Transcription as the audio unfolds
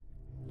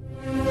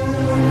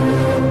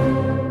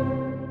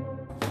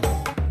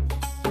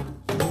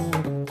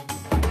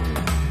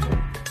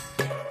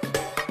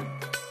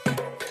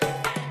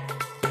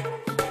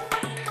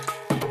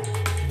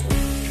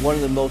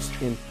of the most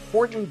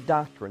important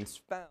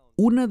doctrines found.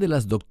 Una de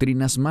las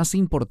doctrinas más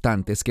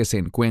importantes que se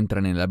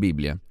encuentran en la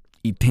Biblia,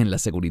 y ten la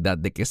seguridad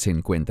de que se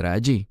encuentra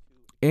allí,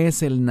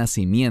 es el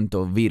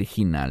nacimiento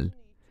virginal.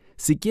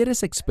 Si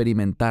quieres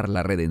experimentar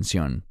la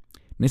redención,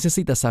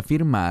 necesitas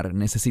afirmar,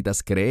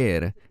 necesitas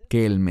creer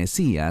que el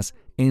Mesías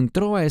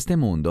entró a este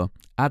mundo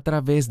a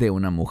través de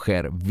una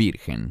mujer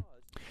virgen.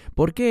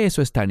 ¿Por qué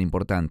eso es tan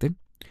importante?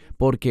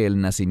 Porque el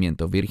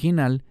nacimiento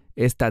virginal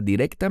está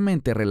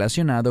directamente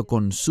relacionado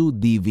con su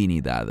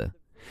divinidad.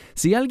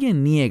 Si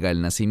alguien niega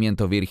el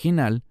nacimiento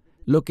virginal,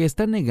 lo que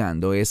está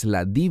negando es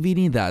la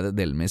divinidad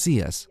del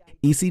Mesías.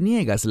 Y si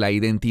niegas la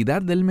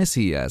identidad del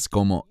Mesías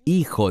como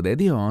Hijo de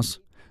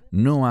Dios,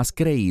 no has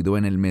creído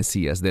en el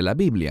Mesías de la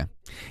Biblia.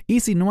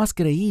 Y si no has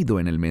creído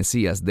en el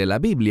Mesías de la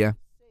Biblia,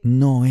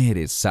 no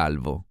eres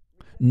salvo.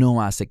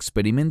 No has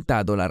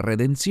experimentado la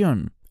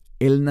redención.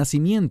 El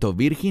nacimiento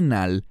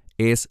virginal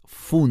es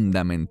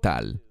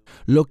fundamental.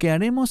 Lo que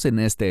haremos en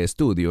este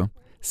estudio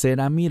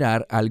será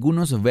mirar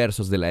algunos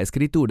versos de la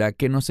Escritura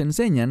que nos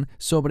enseñan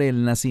sobre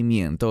el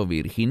nacimiento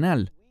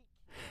virginal,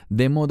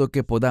 de modo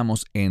que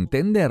podamos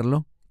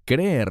entenderlo,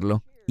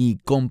 creerlo y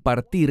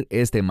compartir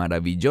este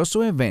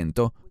maravilloso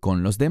evento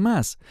con los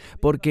demás,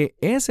 porque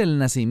es el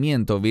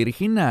nacimiento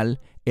virginal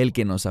el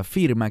que nos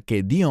afirma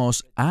que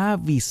Dios ha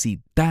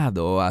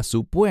visitado a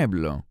su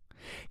pueblo,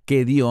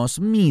 que Dios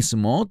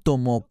mismo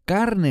tomó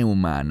carne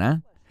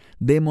humana,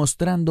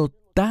 demostrando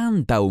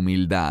tanta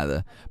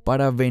humildad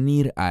para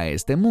venir a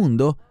este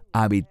mundo,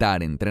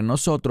 habitar entre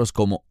nosotros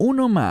como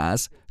uno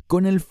más,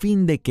 con el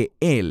fin de que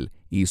Él,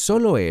 y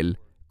solo Él,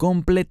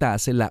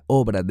 completase la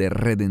obra de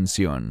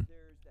redención.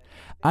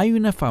 Hay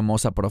una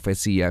famosa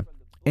profecía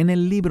en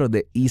el libro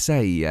de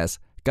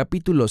Isaías,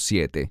 capítulo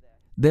 7,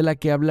 de la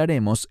que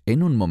hablaremos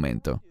en un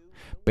momento.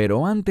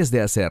 Pero antes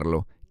de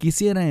hacerlo,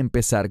 quisiera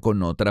empezar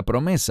con otra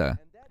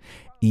promesa.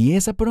 Y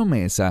esa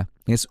promesa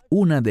es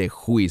una de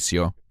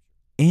juicio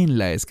en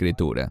la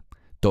Escritura.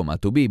 Toma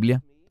tu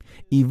Biblia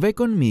y ve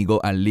conmigo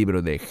al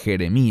libro de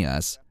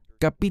Jeremías,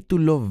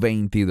 capítulo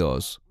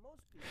 22.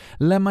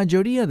 La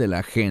mayoría de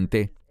la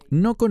gente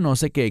no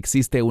conoce que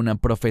existe una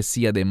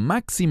profecía de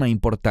máxima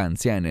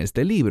importancia en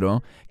este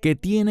libro que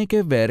tiene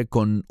que ver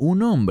con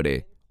un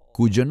hombre,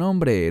 cuyo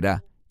nombre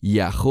era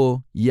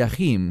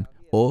Yaho-Yahim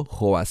o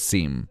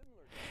Joacim.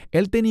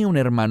 Él tenía un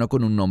hermano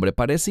con un nombre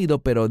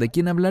parecido, pero de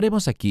quien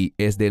hablaremos aquí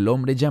es del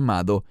hombre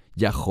llamado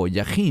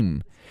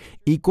Yaho-Yahim.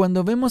 Y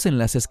cuando vemos en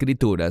las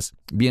Escrituras,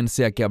 bien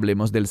sea que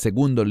hablemos del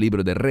segundo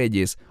libro de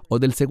Reyes o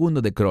del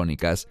segundo de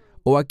Crónicas,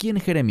 o aquí en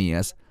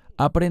Jeremías,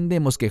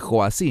 aprendemos que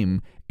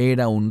Joacim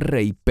era un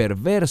rey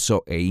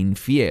perverso e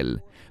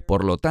infiel.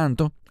 Por lo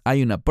tanto,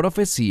 hay una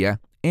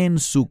profecía en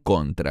su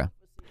contra.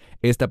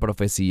 Esta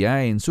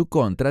profecía en su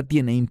contra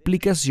tiene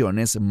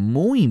implicaciones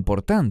muy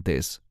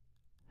importantes.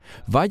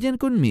 Vayan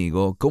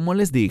conmigo, como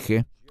les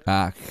dije,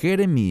 a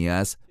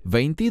Jeremías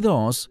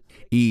 22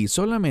 y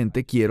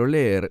solamente quiero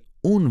leer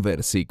un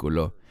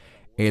versículo,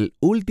 el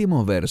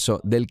último verso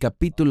del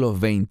capítulo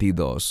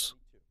 22.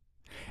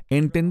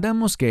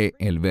 Entendamos que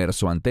el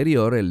verso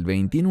anterior, el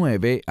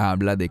 29,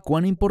 habla de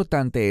cuán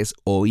importante es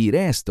oír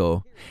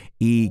esto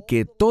y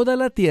que toda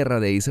la tierra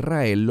de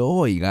Israel lo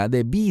oiga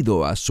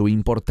debido a su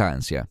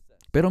importancia.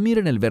 Pero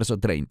miren el verso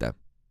 30.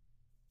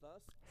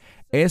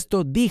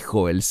 Esto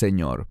dijo el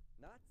Señor.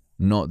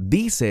 No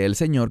dice el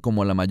Señor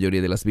como la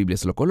mayoría de las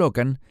Biblias lo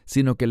colocan,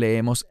 sino que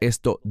leemos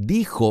esto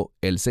dijo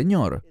el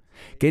Señor,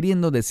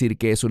 queriendo decir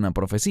que es una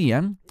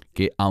profecía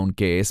que,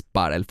 aunque es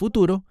para el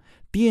futuro,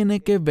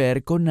 tiene que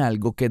ver con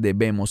algo que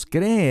debemos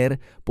creer,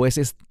 pues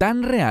es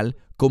tan real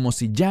como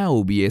si ya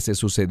hubiese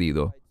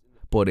sucedido.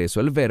 Por eso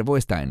el verbo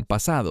está en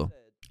pasado.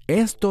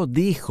 Esto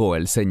dijo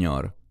el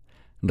Señor.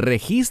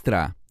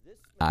 Registra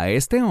a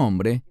este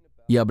hombre,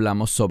 y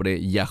hablamos sobre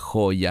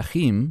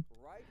Yaho-Yahim,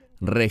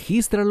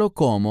 regístralo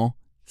como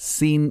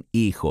sin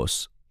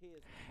hijos.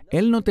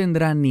 Él no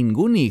tendrá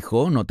ningún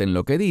hijo, noten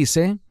lo que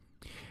dice,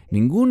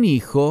 ningún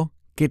hijo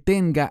que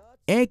tenga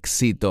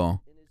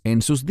éxito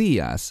en sus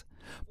días,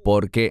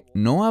 porque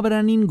no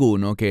habrá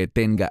ninguno que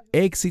tenga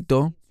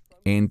éxito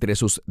entre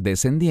sus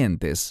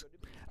descendientes.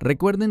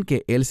 Recuerden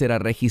que él será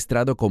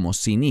registrado como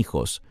sin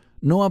hijos.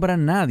 No habrá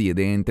nadie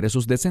de entre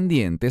sus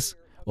descendientes,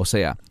 o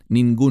sea,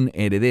 ningún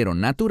heredero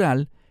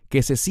natural,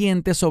 que se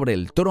siente sobre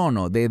el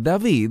trono de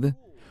David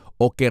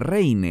o que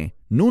reine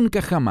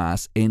nunca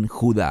jamás en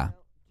Judá.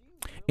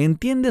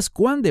 ¿Entiendes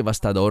cuán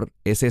devastador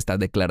es esta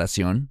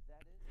declaración?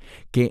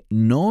 Que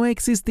no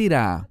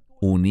existirá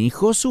un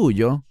hijo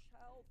suyo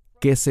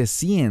que se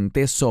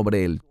siente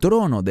sobre el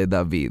trono de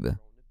David.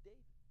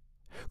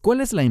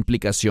 ¿Cuál es la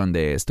implicación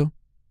de esto?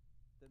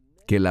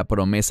 Que la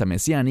promesa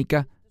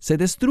mesiánica se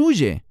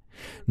destruye.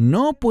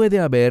 No puede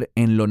haber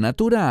en lo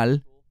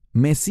natural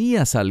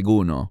Mesías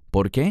alguno.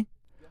 ¿Por qué?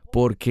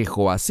 Porque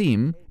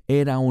Joacim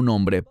era un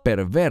hombre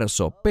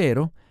perverso,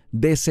 pero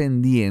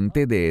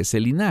descendiente de ese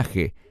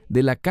linaje,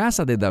 de la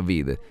casa de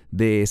David,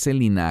 de ese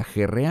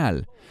linaje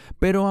real.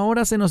 Pero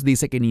ahora se nos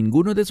dice que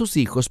ninguno de sus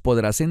hijos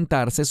podrá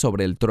sentarse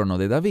sobre el trono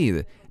de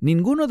David.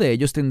 Ninguno de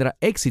ellos tendrá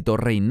éxito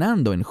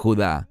reinando en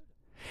Judá.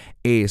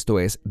 Esto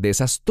es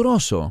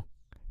desastroso.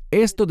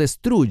 Esto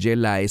destruye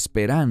la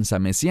esperanza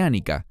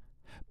mesiánica.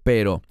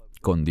 Pero,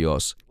 con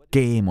Dios,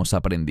 ¿qué hemos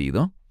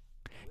aprendido?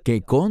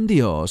 Que con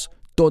Dios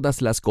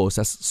todas las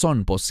cosas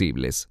son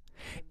posibles.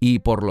 Y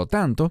por lo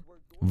tanto,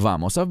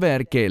 vamos a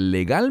ver que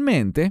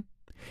legalmente,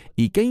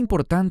 y qué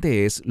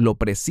importante es lo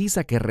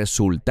precisa que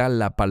resulta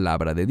la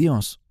palabra de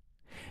Dios.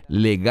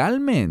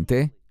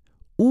 Legalmente,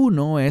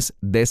 uno es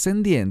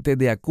descendiente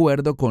de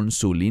acuerdo con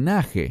su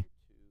linaje.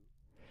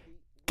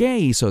 ¿Qué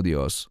hizo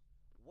Dios?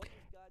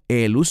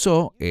 Él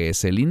usó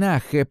ese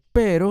linaje,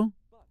 pero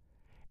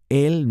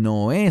Él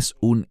no es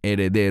un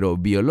heredero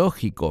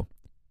biológico.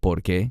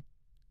 ¿Por qué?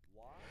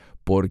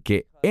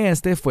 Porque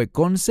éste fue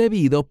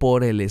concebido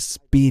por el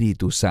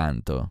Espíritu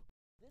Santo.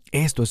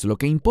 Esto es lo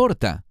que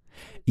importa.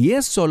 Y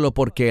es solo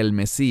porque el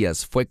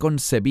Mesías fue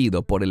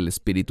concebido por el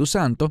Espíritu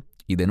Santo,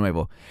 y de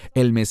nuevo,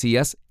 el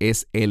Mesías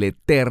es el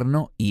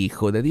eterno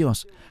Hijo de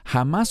Dios.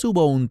 Jamás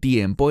hubo un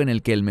tiempo en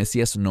el que el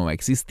Mesías no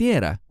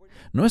existiera.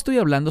 No estoy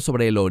hablando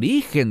sobre el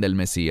origen del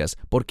Mesías,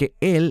 porque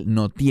Él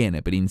no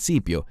tiene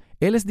principio.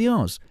 Él es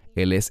Dios,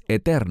 Él es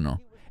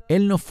eterno.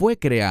 Él no fue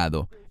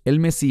creado. El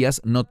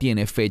Mesías no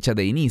tiene fecha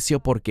de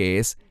inicio porque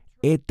es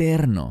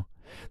eterno.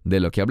 De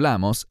lo que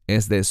hablamos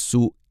es de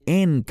su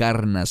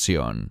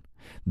encarnación,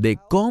 de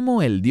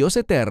cómo el Dios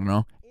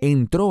eterno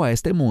entró a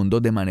este mundo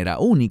de manera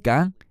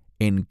única,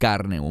 en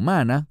carne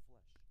humana,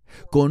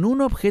 con un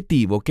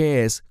objetivo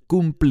que es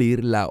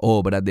cumplir la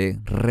obra de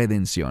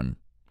redención.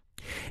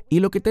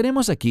 Y lo que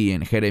tenemos aquí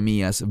en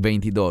Jeremías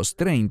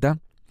 22:30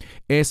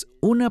 es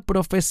una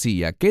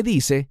profecía que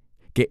dice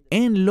que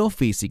en lo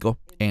físico,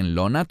 en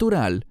lo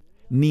natural,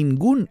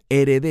 ningún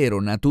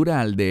heredero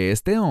natural de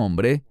este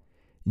hombre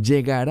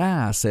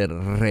llegará a ser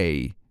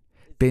rey.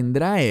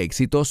 Tendrá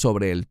éxito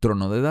sobre el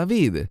trono de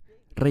David,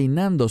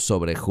 reinando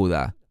sobre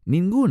Judá.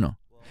 Ninguno.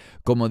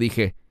 Como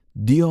dije,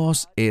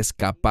 Dios es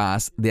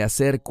capaz de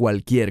hacer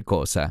cualquier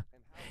cosa.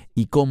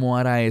 ¿Y cómo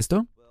hará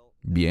esto?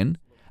 Bien,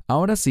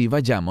 ahora sí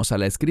vayamos a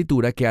la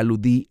escritura que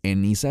aludí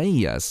en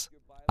Isaías.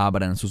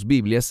 Abran sus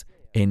Biblias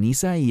en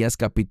Isaías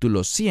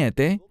capítulo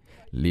 7,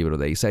 libro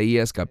de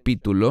Isaías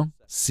capítulo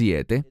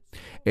 7.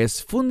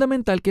 Es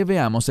fundamental que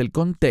veamos el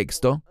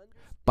contexto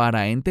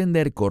para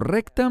entender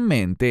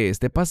correctamente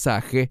este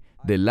pasaje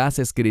de las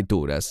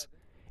Escrituras.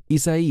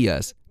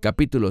 Isaías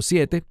capítulo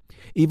 7,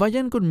 y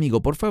vayan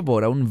conmigo por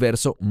favor a un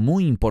verso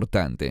muy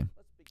importante.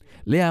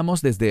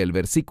 Leamos desde el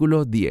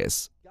versículo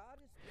 10.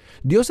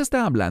 Dios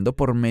está hablando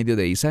por medio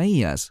de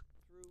Isaías.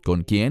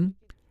 ¿Con quién?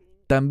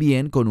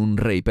 También con un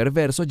rey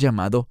perverso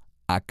llamado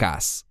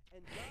Acaz.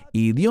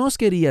 Y Dios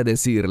quería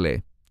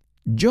decirle,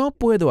 yo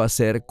puedo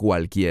hacer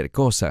cualquier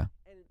cosa.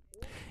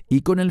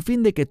 Y con el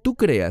fin de que tú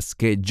creas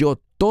que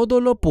yo todo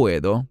lo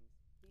puedo,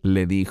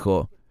 le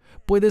dijo,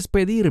 puedes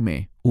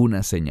pedirme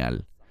una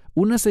señal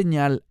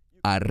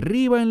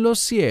arriba en los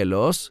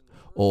cielos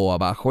o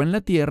abajo en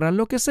la tierra,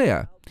 lo que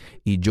sea,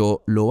 y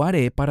yo lo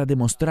haré para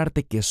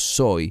demostrarte que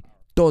soy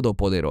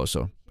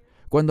todopoderoso.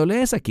 Cuando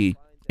lees aquí,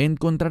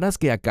 encontrarás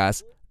que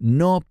Acaz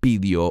no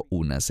pidió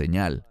una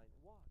señal.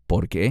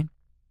 ¿Por qué?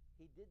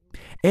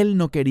 Él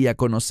no quería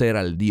conocer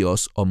al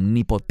Dios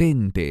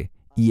omnipotente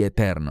y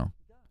eterno.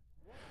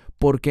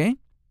 ¿Por qué?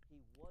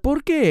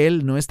 Porque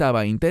él no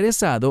estaba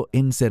interesado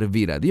en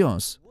servir a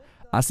Dios.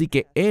 Así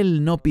que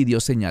él no pidió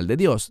señal de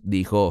Dios.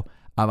 Dijo,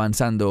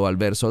 avanzando al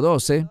verso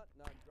 12,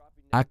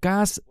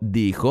 Acaz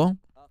dijo,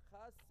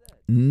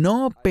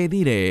 no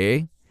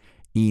pediré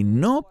y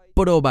no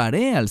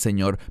probaré al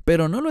Señor,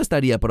 pero no lo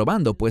estaría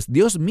probando, pues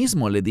Dios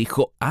mismo le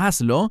dijo,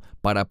 hazlo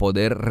para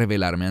poder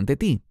revelarme ante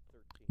ti.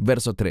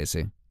 Verso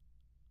 13.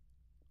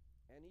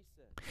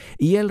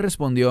 Y él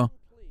respondió,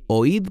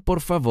 oíd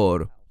por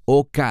favor,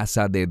 oh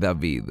casa de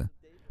David.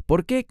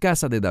 ¿Por qué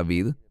casa de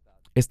David?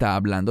 Está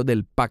hablando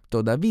del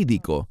pacto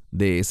davídico,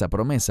 de esa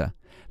promesa.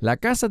 La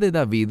casa de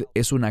David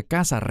es una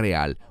casa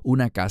real,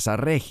 una casa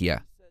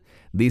regia.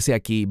 Dice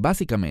aquí,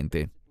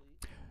 básicamente,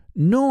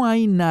 no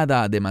hay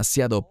nada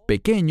demasiado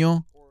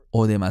pequeño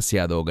o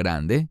demasiado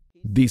grande.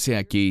 Dice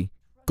aquí,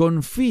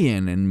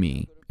 confíen en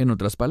mí. En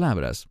otras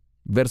palabras,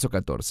 verso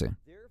 14.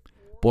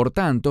 Por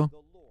tanto,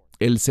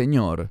 el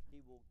Señor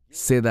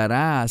se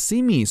dará a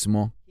sí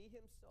mismo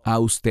a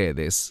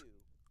ustedes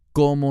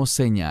como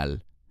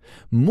señal.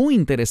 Muy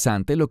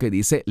interesante lo que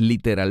dice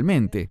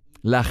literalmente.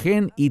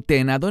 Lahen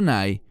iten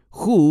Adonai,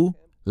 hu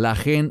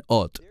lahen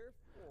ot.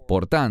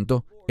 Por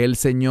tanto, el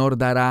Señor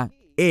dará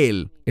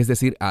Él, es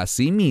decir, a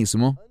sí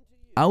mismo,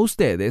 a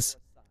ustedes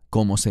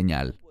como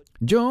señal.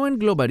 Yo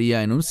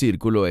englobaría en un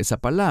círculo esa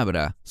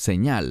palabra,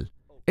 señal.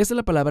 Es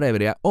la palabra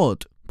hebrea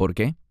ot. ¿Por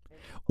qué?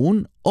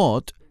 Un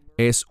ot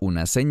es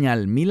una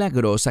señal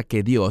milagrosa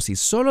que Dios y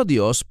solo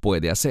Dios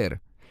puede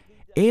hacer.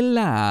 Él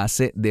la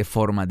hace de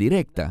forma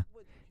directa,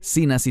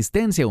 sin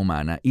asistencia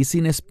humana y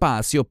sin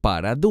espacio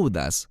para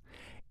dudas.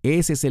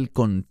 Ese es el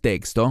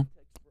contexto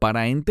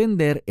para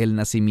entender el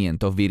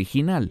nacimiento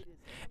virginal.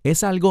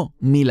 Es algo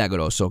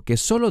milagroso que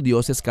solo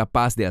Dios es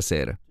capaz de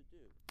hacer.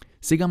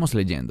 Sigamos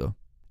leyendo.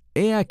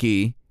 He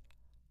aquí,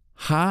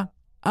 ha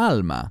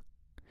alma.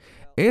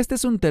 Este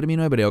es un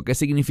término hebreo que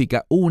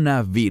significa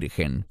una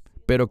virgen,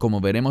 pero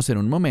como veremos en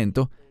un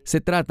momento, se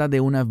trata de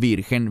una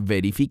virgen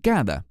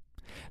verificada.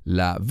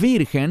 La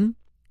virgen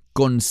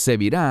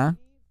concebirá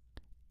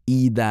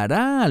y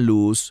dará a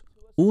luz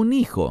un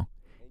hijo,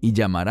 y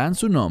llamarán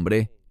su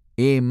nombre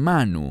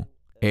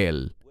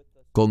Emmanuel,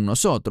 con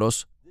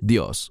nosotros,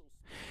 Dios.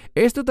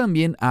 Esto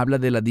también habla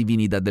de la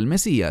divinidad del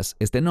Mesías,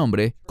 este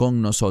nombre,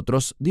 con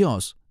nosotros,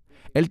 Dios.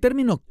 El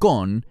término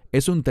con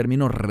es un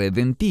término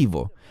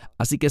redentivo,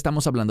 así que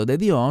estamos hablando de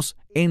Dios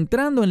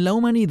entrando en la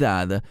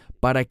humanidad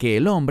para que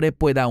el hombre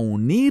pueda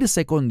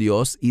unirse con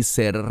Dios y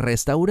ser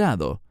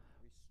restaurado.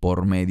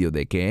 ¿Por medio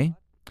de qué?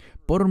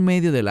 Por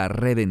medio de la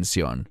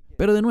redención.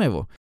 Pero de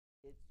nuevo,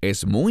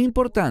 es muy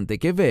importante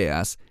que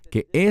veas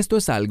que esto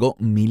es algo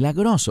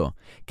milagroso,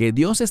 que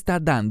Dios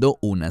está dando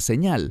una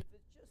señal.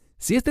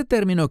 Si este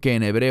término que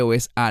en hebreo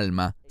es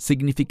alma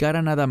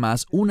significara nada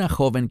más una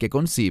joven que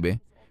concibe,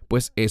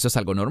 pues eso es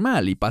algo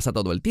normal y pasa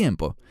todo el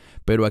tiempo.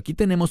 Pero aquí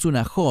tenemos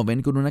una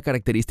joven con una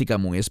característica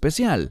muy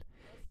especial.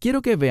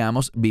 Quiero que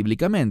veamos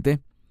bíblicamente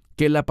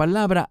que la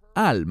palabra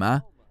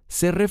alma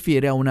se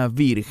refiere a una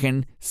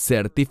virgen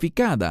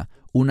certificada,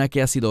 una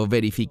que ha sido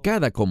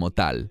verificada como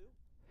tal.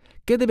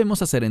 ¿Qué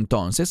debemos hacer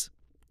entonces?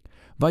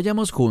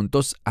 Vayamos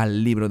juntos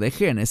al libro de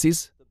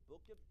Génesis,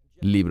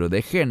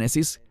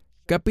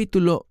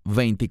 capítulo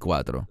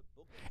 24.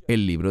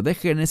 El libro de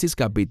Génesis,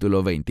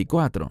 capítulo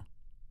 24.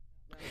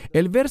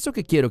 El verso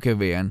que quiero que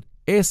vean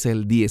es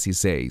el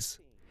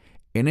 16.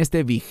 En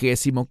este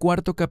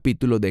 24º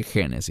capítulo de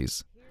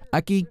Génesis.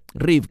 Aquí,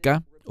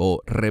 Rivka,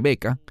 o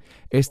Rebeca,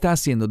 está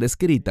siendo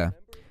descrita.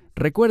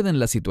 Recuerden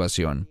la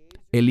situación.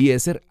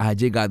 Eliezer ha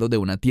llegado de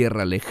una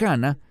tierra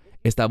lejana,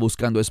 está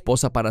buscando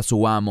esposa para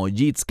su amo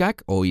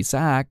Yitzhak o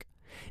Isaac,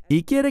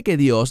 y quiere que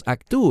Dios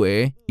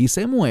actúe y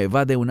se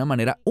mueva de una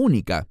manera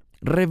única,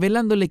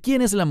 revelándole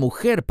quién es la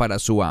mujer para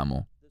su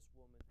amo.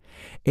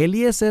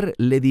 Eliezer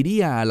le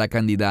diría a la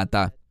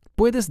candidata,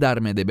 ¿puedes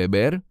darme de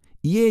beber?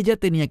 Y ella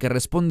tenía que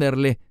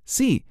responderle,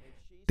 sí,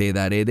 te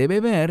daré de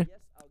beber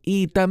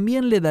y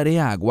también le daré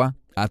agua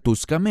a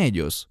tus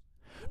camellos.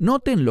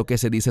 Noten lo que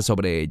se dice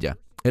sobre ella.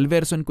 El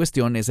verso en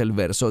cuestión es el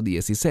verso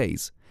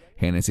 16.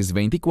 Génesis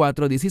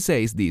 24,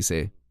 16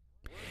 dice,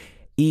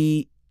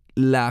 y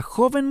la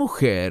joven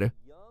mujer,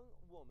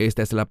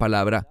 esta es la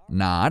palabra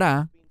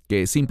Naará,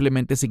 que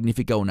simplemente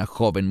significa una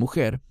joven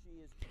mujer,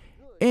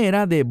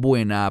 era de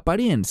buena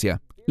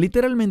apariencia.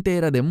 Literalmente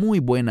era de muy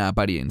buena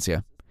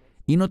apariencia.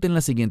 Y noten la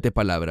siguiente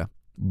palabra,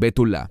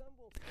 Betulá.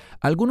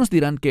 Algunos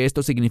dirán que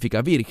esto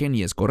significa virgen,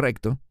 y es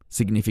correcto,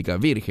 significa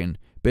virgen,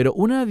 pero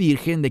una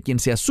virgen de quien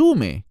se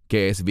asume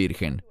que es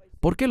virgen.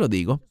 ¿Por qué lo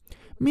digo?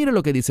 Mira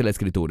lo que dice la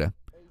Escritura.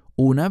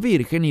 Una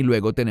virgen, y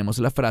luego tenemos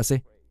la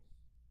frase,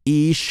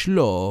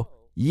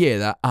 Ishlo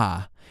yeda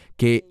a,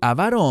 que a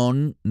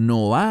varón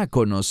no ha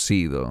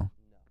conocido.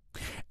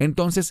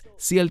 Entonces,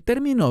 si el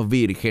término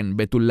virgen,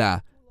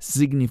 Betulá,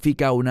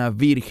 significa una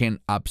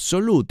virgen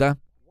absoluta,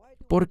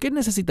 ¿por qué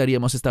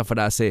necesitaríamos esta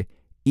frase,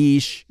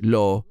 Ish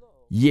lo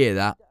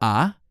yeda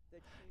a,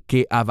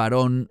 que a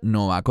varón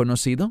no ha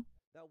conocido?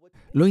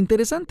 Lo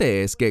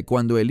interesante es que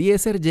cuando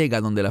Eliezer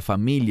llega donde la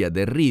familia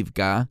de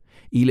Rivka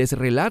y les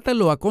relata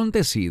lo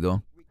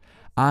acontecido,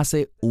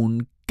 hace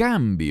un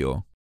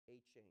cambio.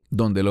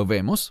 ¿Dónde lo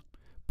vemos?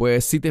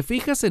 Pues si te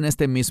fijas en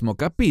este mismo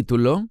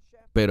capítulo,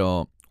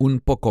 pero un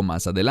poco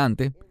más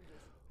adelante,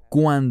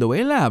 cuando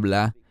él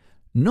habla,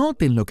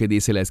 noten lo que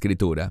dice la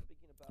Escritura.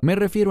 Me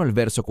refiero al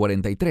verso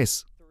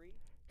 43.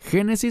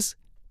 Génesis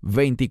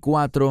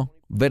 24,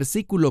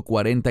 versículo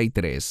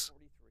 43.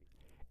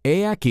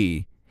 He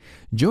aquí,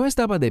 yo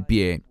estaba de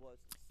pie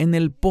en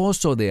el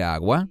pozo de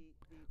agua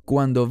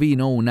cuando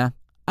vino una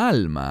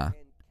alma.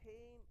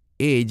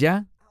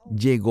 Ella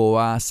llegó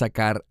a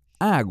sacar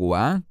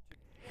agua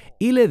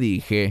y le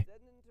dije,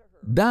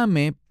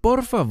 dame,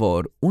 por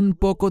favor, un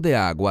poco de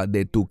agua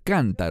de tu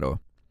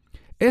cántaro.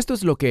 Esto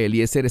es lo que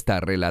Eliezer está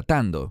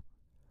relatando,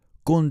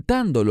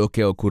 contando lo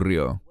que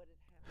ocurrió.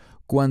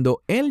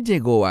 Cuando él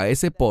llegó a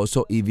ese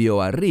pozo y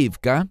vio a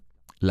Rivka,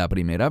 la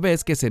primera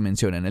vez que se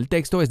menciona en el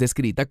texto es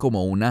descrita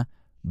como una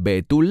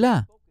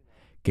Betulá,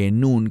 que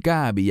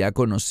nunca había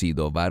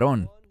conocido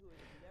varón.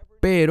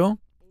 Pero,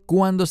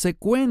 cuando se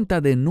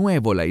cuenta de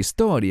nuevo la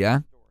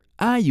historia,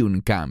 hay un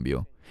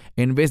cambio.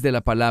 En vez de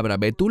la palabra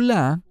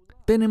Betulá,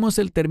 tenemos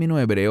el término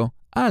hebreo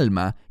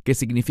alma, que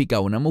significa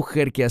una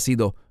mujer que ha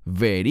sido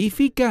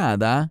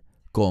verificada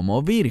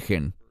como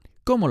virgen.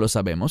 ¿Cómo lo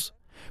sabemos?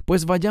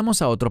 Pues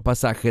vayamos a otro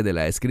pasaje de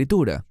la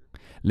Escritura.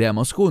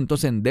 Leamos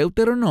juntos en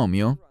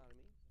Deuteronomio,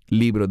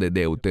 libro de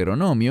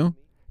Deuteronomio,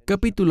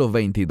 capítulo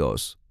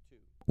 22.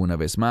 Una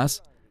vez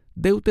más,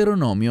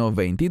 Deuteronomio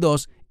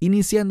 22,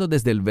 iniciando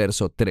desde el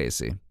verso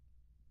 13.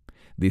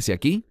 Dice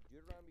aquí,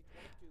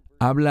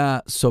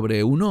 habla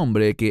sobre un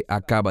hombre que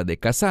acaba de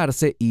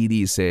casarse y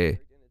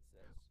dice,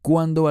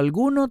 cuando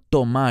alguno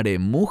tomare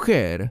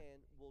mujer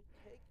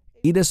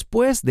y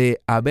después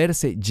de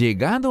haberse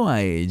llegado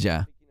a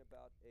ella,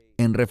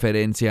 en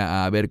referencia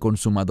a haber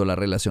consumado la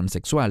relación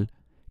sexual,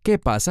 ¿qué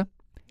pasa?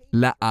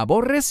 La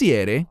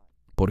aborreciere,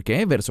 ¿Por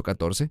qué? Verso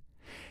 14.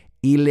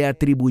 Y le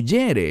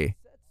atribuyere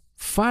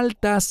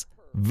faltas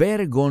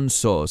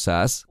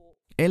vergonzosas.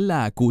 Él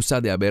la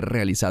acusa de haber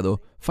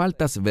realizado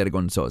faltas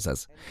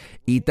vergonzosas.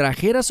 Y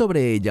trajera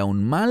sobre ella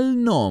un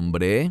mal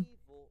nombre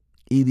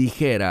y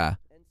dijera: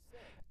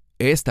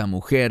 esta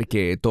mujer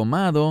que he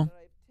tomado,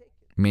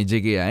 me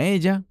llegué a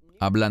ella,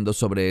 hablando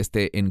sobre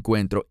este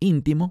encuentro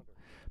íntimo,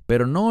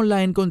 pero no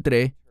la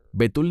encontré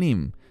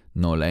Betulim,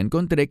 no la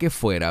encontré que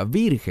fuera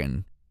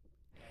virgen.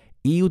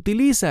 Y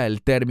utiliza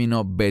el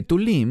término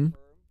Betulim,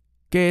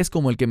 que es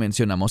como el que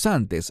mencionamos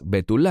antes,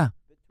 Betulá.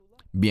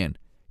 Bien,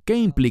 ¿qué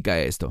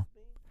implica esto?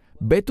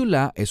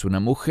 Betulá es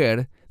una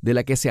mujer de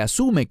la que se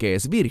asume que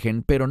es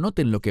virgen, pero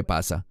noten lo que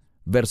pasa.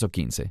 Verso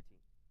 15.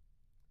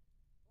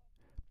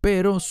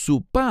 Pero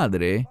su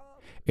padre,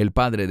 el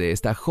padre de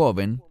esta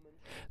joven,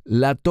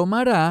 la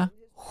tomará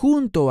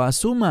junto a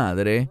su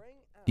madre,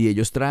 y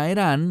ellos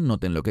traerán,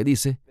 noten lo que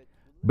dice,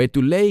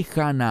 Betulei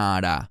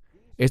Hanaara.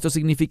 Esto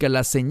significa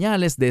las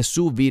señales de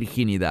su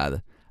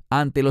virginidad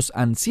ante los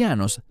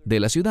ancianos de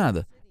la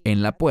ciudad,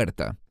 en la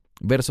puerta.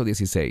 Verso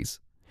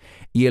 16.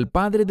 Y el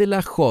padre de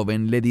la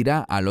joven le dirá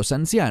a los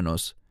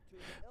ancianos: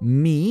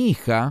 mi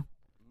hija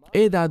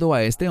he dado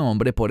a este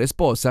hombre por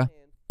esposa,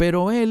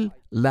 pero él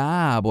la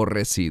ha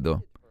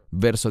aborrecido.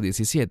 Verso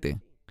 17.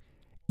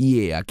 Y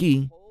he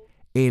aquí,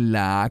 él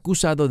la ha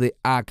acusado de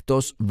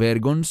actos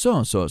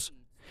vergonzosos,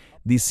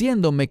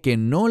 diciéndome que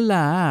no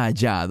la ha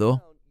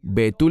hallado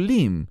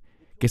Betulim,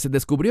 que se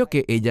descubrió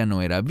que ella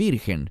no era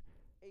virgen.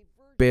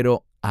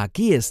 Pero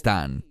aquí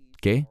están,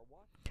 ¿qué?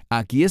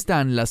 Aquí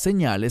están las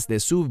señales de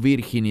su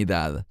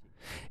virginidad.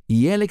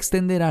 Y él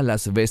extenderá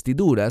las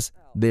vestiduras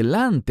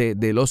delante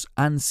de los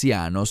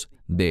ancianos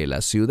de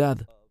la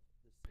ciudad.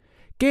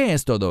 ¿Qué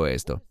es todo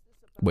esto?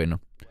 Bueno,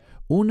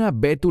 una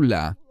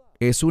Betulá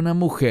es una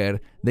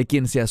mujer de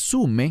quien se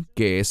asume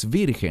que es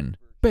virgen,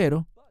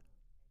 pero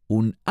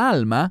un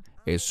alma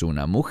es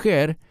una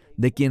mujer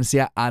de quien se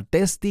ha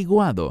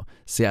atestiguado,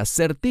 se ha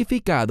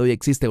certificado y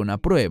existe una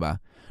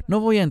prueba. No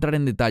voy a entrar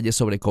en detalles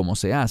sobre cómo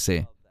se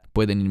hace.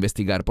 Pueden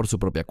investigar por su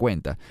propia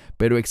cuenta,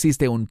 pero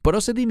existe un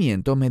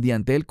procedimiento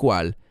mediante el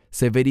cual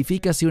se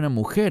verifica si una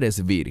mujer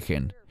es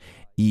virgen.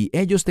 Y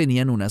ellos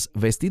tenían unas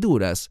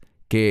vestiduras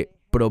que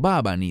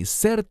probaban y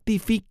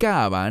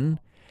certificaban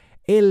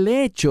el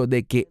hecho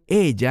de que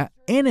ella,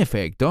 en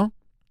efecto,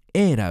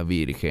 era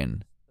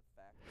virgen.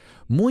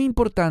 Muy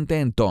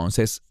importante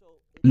entonces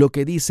lo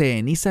que dice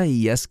en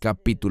Isaías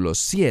capítulo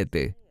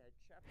 7,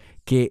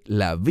 que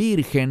la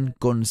virgen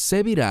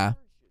concebirá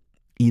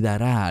y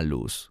dará a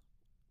luz.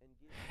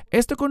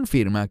 Esto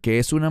confirma que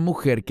es una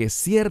mujer que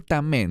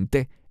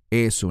ciertamente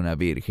es una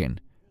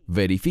virgen,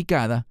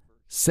 verificada,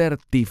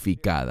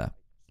 certificada.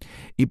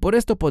 Y por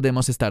esto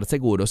podemos estar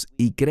seguros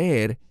y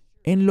creer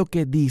en lo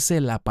que dice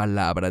la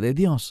palabra de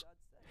Dios.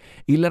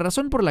 Y la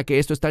razón por la que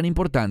esto es tan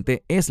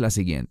importante es la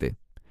siguiente.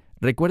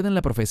 Recuerden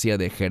la profecía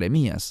de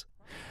Jeremías.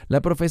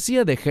 La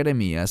profecía de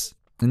Jeremías,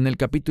 en el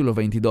capítulo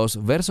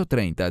 22, verso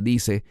 30,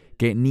 dice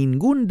que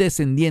ningún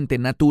descendiente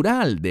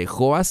natural de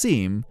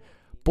Joacim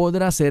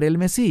podrá ser el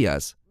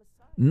Mesías.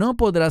 No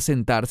podrá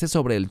sentarse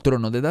sobre el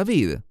trono de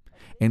David.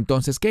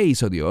 Entonces, ¿qué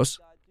hizo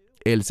Dios?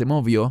 Él se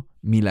movió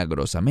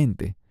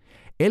milagrosamente.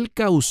 Él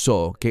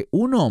causó que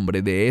un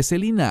hombre de ese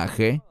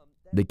linaje,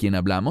 ¿de quién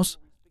hablamos?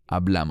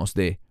 Hablamos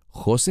de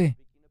José.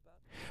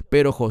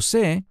 Pero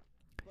José,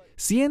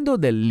 siendo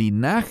del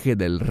linaje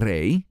del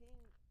rey,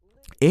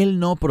 él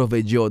no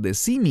proveyó de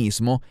sí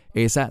mismo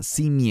esa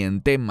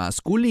simiente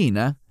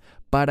masculina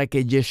para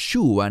que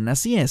Yeshua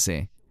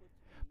naciese,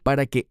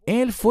 para que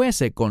él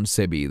fuese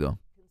concebido.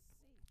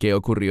 ¿Qué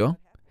ocurrió?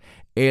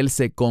 Él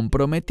se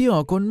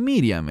comprometió con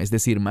Miriam, es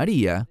decir,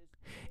 María,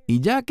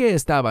 y ya que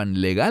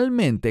estaban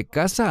legalmente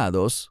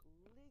casados,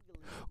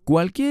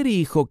 cualquier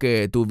hijo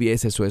que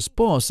tuviese su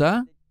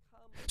esposa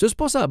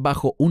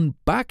bajo un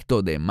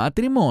pacto de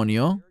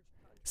matrimonio,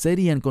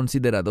 serían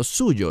considerados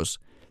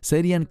suyos,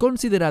 serían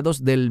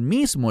considerados del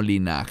mismo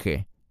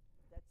linaje.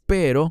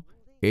 Pero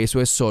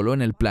eso es solo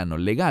en el plano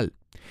legal.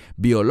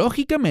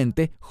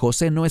 Biológicamente,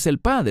 José no es el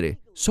padre,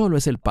 solo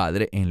es el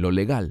padre en lo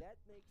legal.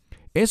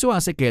 Eso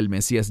hace que el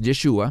Mesías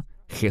Yeshua,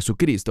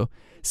 Jesucristo,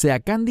 sea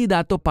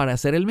candidato para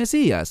ser el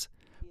Mesías,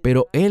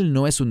 pero él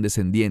no es un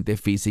descendiente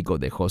físico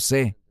de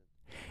José.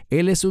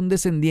 Él es un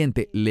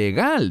descendiente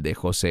legal de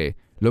José,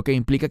 lo que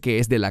implica que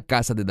es de la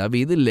casa de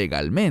David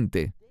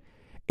legalmente.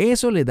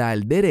 Eso le da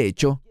el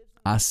derecho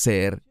a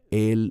ser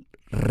el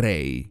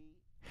rey.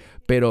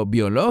 Pero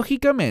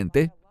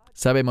biológicamente,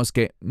 sabemos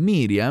que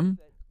Miriam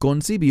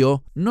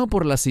concibió no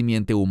por la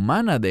simiente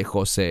humana de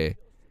José,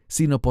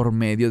 sino por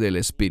medio del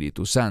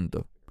Espíritu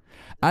Santo.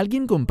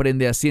 ¿Alguien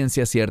comprende a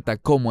ciencia cierta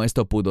cómo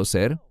esto pudo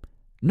ser?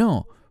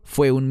 No,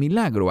 fue un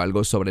milagro,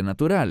 algo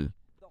sobrenatural.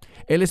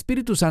 El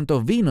Espíritu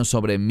Santo vino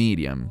sobre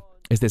Miriam,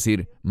 es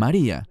decir,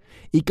 María,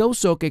 y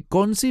causó que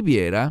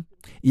concibiera,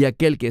 y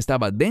aquel que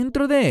estaba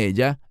dentro de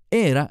ella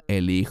era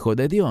el Hijo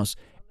de Dios,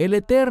 el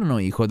eterno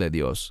Hijo de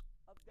Dios.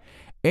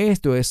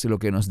 Esto es lo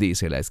que nos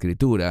dice la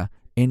Escritura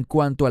en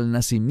cuanto al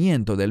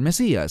nacimiento del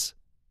Mesías.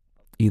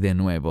 Y de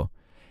nuevo,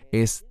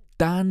 es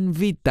tan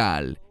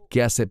vital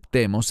que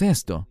aceptemos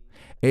esto.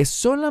 Es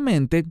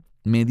solamente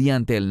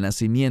mediante el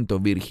nacimiento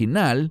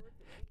virginal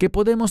que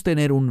podemos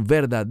tener un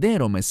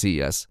verdadero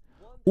Mesías,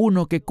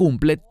 uno que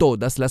cumple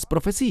todas las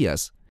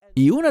profecías.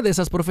 Y una de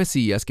esas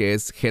profecías, que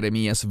es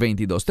Jeremías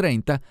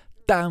 22:30,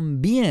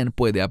 también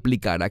puede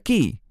aplicar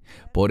aquí.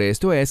 Por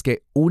esto es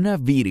que una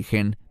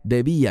virgen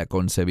debía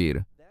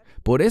concebir.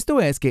 Por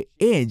esto es que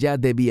ella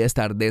debía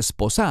estar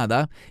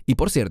desposada. Y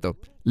por cierto,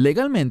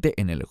 legalmente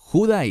en el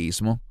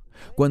judaísmo,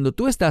 cuando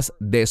tú estás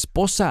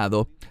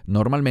desposado,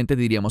 normalmente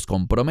diríamos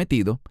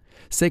comprometido,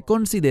 se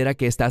considera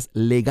que estás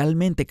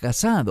legalmente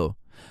casado.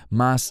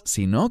 Mas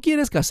si no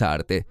quieres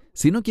casarte,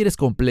 si no quieres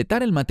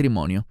completar el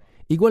matrimonio,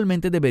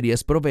 igualmente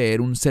deberías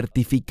proveer un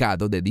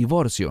certificado de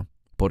divorcio.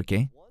 ¿Por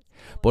qué?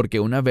 Porque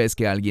una vez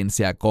que alguien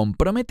se ha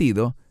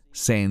comprometido,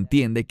 se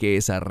entiende que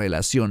esa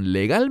relación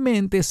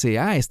legalmente se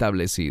ha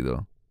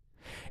establecido.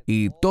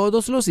 Y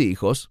todos los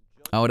hijos,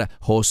 ahora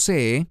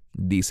José,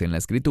 dice en la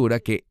Escritura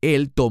que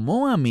él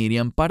tomó a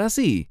Miriam para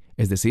sí,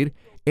 es decir,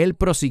 él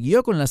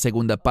prosiguió con la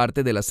segunda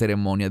parte de la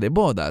ceremonia de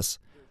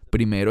bodas.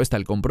 Primero está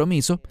el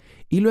compromiso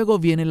y luego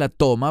viene la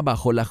toma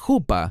bajo la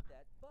jupa.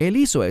 Él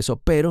hizo eso,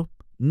 pero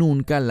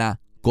nunca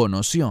la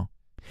conoció.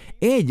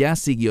 Ella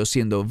siguió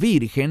siendo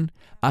virgen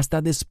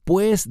hasta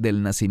después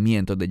del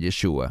nacimiento de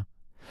Yeshua.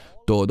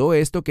 Todo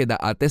esto queda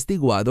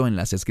atestiguado en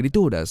las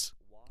Escrituras.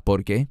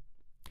 ¿Por qué?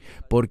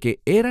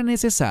 Porque era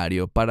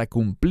necesario para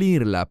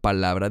cumplir la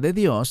palabra de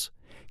Dios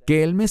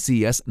que el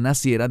Mesías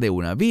naciera de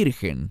una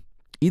virgen.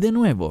 Y de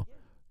nuevo,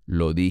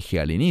 lo dije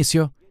al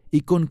inicio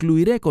y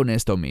concluiré con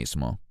esto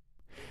mismo.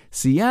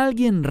 Si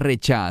alguien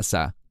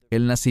rechaza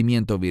el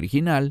nacimiento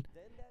virginal,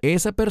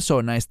 esa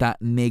persona está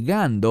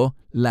negando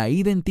la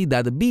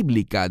identidad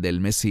bíblica del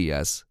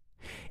Mesías.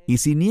 Y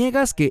si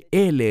niegas que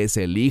Él es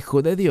el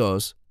Hijo de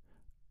Dios,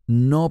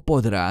 no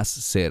podrás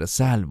ser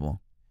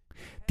salvo.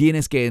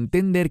 Tienes que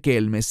entender que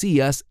el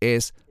Mesías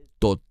es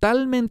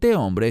totalmente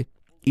hombre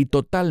y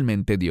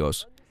totalmente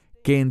Dios,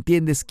 que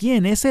entiendes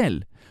quién es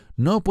Él.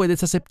 No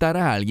puedes aceptar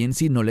a alguien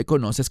si no le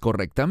conoces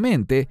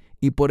correctamente,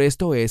 y por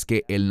esto es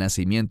que el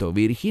nacimiento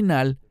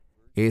virginal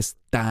es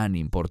tan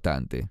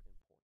importante.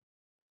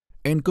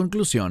 En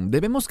conclusión,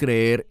 ¿debemos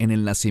creer en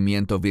el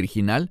nacimiento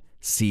virginal?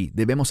 Sí,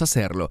 debemos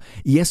hacerlo,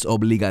 y es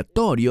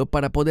obligatorio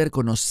para poder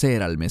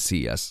conocer al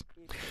Mesías.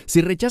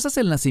 Si rechazas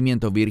el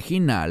nacimiento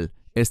virginal,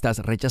 estás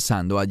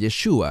rechazando a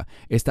Yeshua,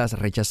 estás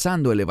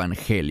rechazando el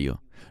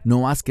Evangelio.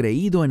 No has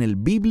creído en el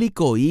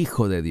bíblico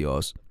Hijo de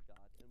Dios.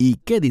 ¿Y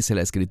qué dice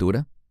la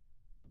Escritura?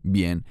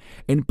 Bien,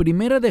 en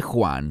 1 de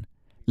Juan,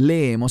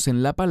 leemos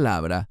en la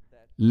palabra,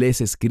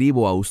 les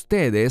escribo a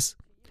ustedes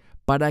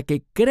para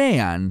que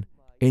crean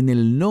en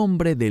el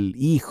nombre del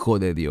Hijo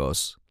de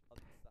Dios.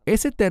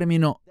 Ese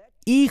término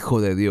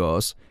Hijo de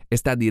Dios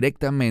está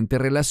directamente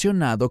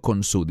relacionado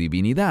con su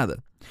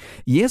divinidad.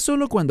 Y es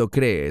solo cuando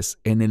crees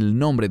en el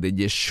nombre de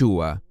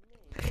Yeshua,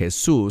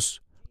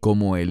 Jesús,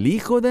 como el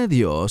Hijo de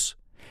Dios,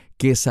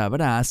 que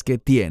sabrás que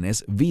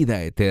tienes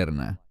vida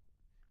eterna.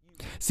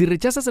 Si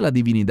rechazas la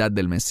divinidad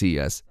del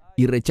Mesías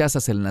y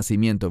rechazas el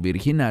nacimiento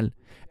virginal,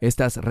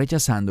 estás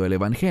rechazando el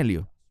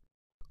Evangelio.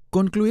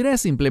 Concluiré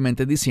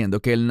simplemente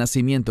diciendo que el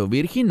nacimiento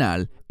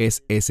virginal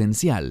es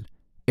esencial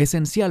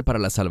para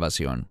la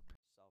salvación.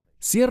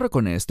 Cierro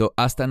con esto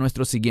hasta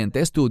nuestro siguiente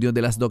estudio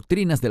de las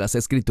doctrinas de las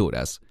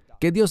Escrituras.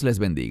 Que Dios les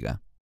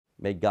bendiga.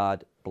 May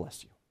God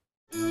bless you.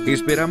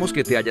 Esperamos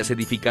que te hayas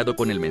edificado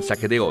con el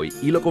mensaje de hoy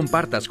y lo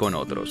compartas con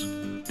otros.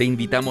 Te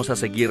invitamos a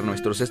seguir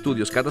nuestros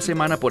estudios cada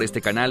semana por este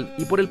canal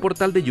y por el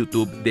portal de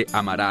YouTube de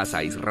Amarás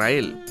a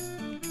Israel.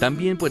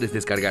 También puedes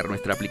descargar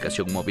nuestra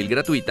aplicación móvil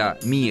gratuita,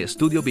 Mi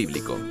Estudio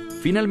Bíblico.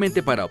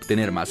 Finalmente, para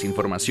obtener más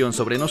información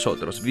sobre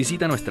nosotros,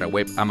 visita nuestra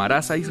web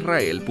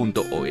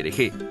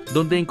amarasaisrael.org,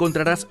 donde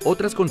encontrarás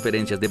otras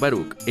conferencias de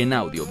Baruch en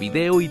audio,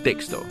 video y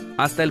texto.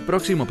 Hasta el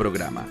próximo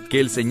programa. Que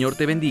el Señor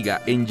te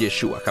bendiga en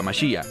Yeshua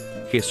HaMashiach,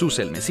 Jesús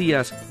el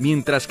Mesías,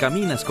 mientras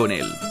caminas con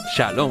Él.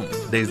 Shalom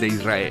desde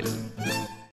Israel.